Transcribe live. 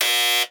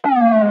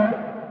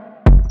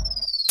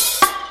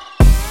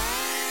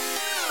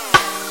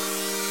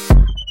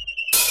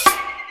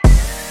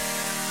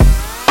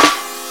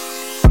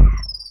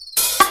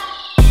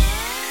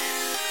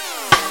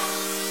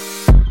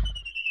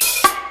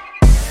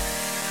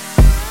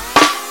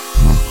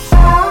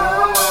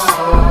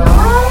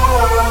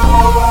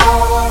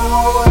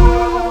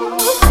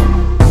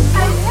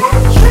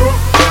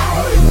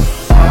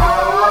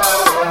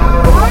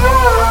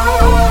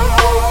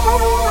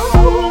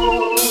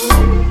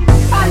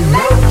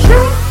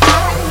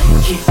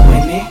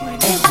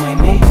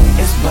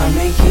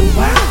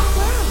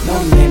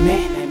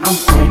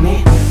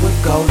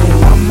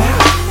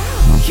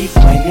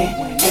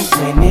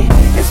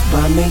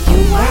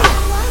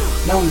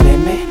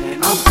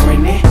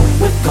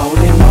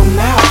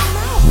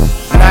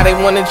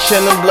wanna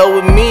chill and blow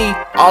with me.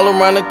 All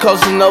around the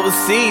coast and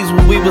overseas.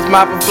 When we was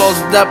mopping floors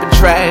and dumping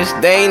trash,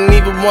 they ain't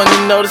even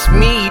wanna notice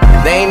me.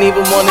 They ain't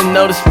even wanna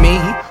notice me.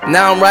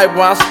 Now I'm right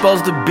where I'm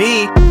supposed to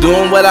be,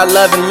 doing what I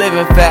love and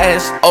living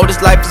fast. Oh,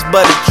 this life is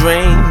but a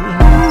dream.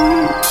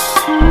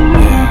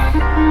 Yeah.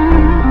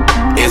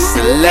 It's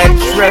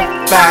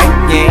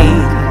electrifying.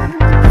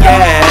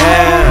 Yeah.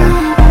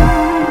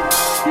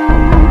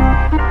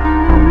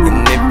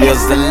 And it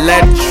feels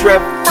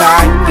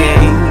electrifying.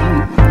 Yeah.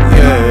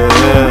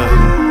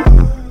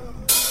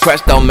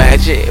 Presto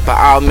magic, by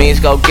all means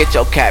go get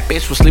your cat,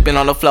 bitch. We're sleeping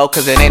on the floor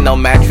cause it ain't no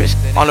mattress.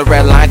 On the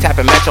red line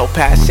tapping metro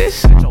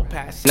passes.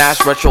 Now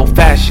it's retro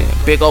fashion,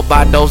 big ol'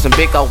 bottles and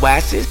big ol'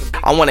 asses.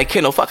 I wanna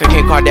Kendall, fuck a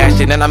Kim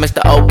Kardashian, and I miss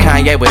the old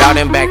Kanye with all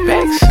them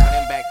backpacks.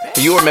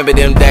 You remember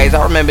them days,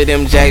 I remember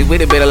them J's.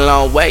 We'd have been a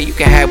long way, you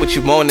can have what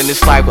you want in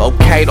this life.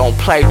 Okay, don't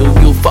play, do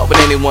you fuck what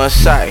anyone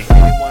say?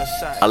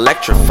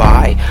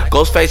 Electrified,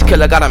 Ghostface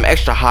killer got them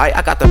extra high.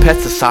 I got the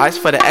pesticides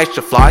for the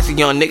extra flies. A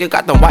young nigga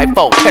got them white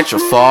folk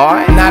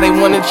petrified. Now they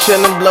wanna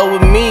chill and blow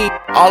with me,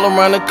 all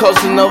around the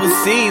coast and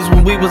overseas.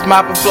 When we was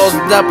mopping floors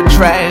and dumping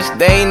trash,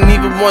 they ain't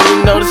even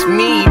wanna notice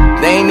me.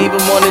 They ain't even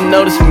wanna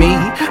notice me.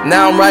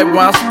 Now I'm right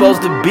where I'm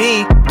supposed to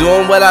be,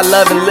 doing what I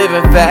love and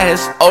living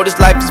fast. Oh, this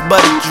life is but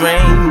a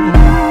dream.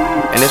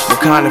 And it's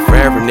Wakanda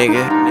forever,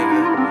 nigga.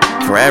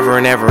 Forever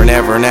and ever and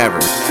ever and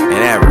ever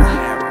and ever,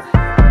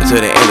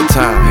 until the end of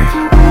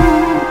time.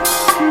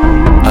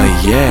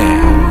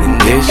 Yeah, and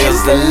this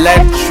is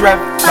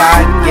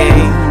electrifying.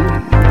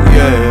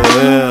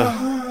 Yeah.